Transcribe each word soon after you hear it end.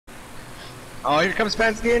Oh, here comes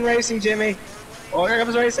Penske and Racing, Jimmy. Oh, here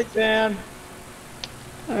comes Racing Fan.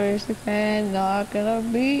 Racing Fan not gonna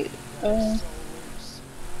beat. I'm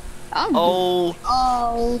Oh.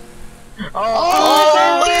 Oh.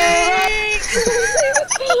 Oh.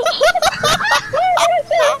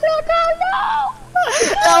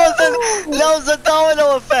 That was a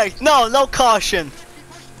domino effect. No, no caution.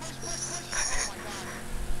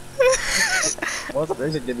 What's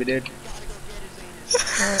Racing did we do?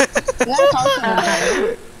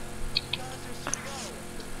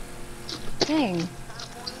 Dang.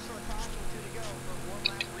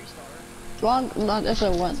 Wrong, not if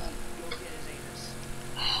it went.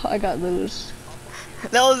 I got loose.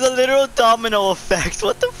 That was a literal domino effect.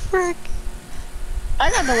 What the frick? I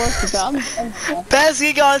got the worst job.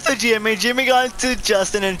 Penske got into Jimmy, Jimmy got into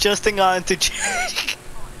Justin, and Justin got into Jake.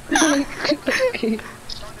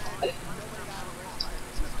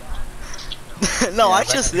 No, Yeah, I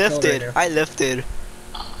just lifted. accelerator. I lifted.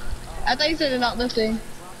 I thought you said you're not lifting.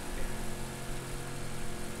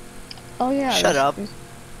 Oh yeah. Shut up.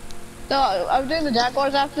 No, I'm doing the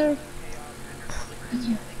Jaguars after.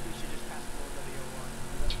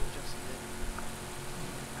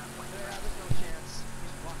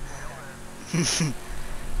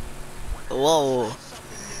 Whoa.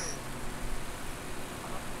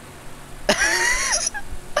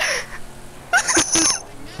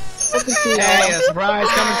 Hey, a surprise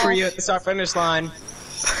coming for you at the start finish line.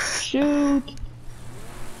 Shoot.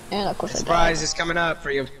 And of course I Surprise is coming up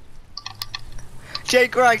for you.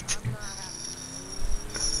 Jake right.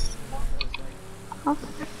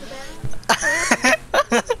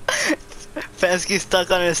 Penske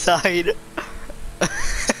stuck on his side.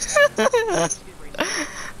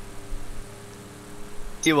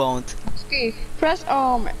 You won't. Ski. Press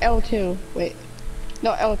L2. Wait.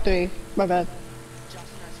 No, L3. My bad.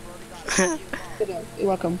 You're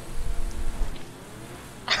welcome.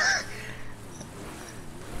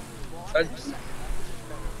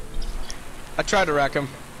 I tried to wreck him.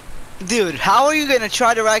 Dude, how are you gonna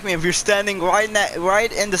try to wreck me if you're standing right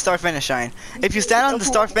in the start finish line? If you stand on the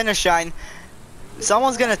start finish line,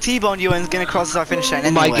 someone's gonna T-bone you and it's gonna cross the start finish line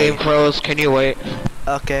anyway. My game froze, can you wait?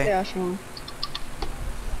 Okay. Yeah, sure.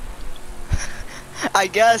 I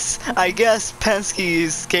guess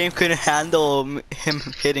Penske's game couldn't handle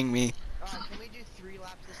him hitting me.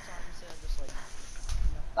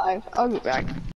 I'll be back.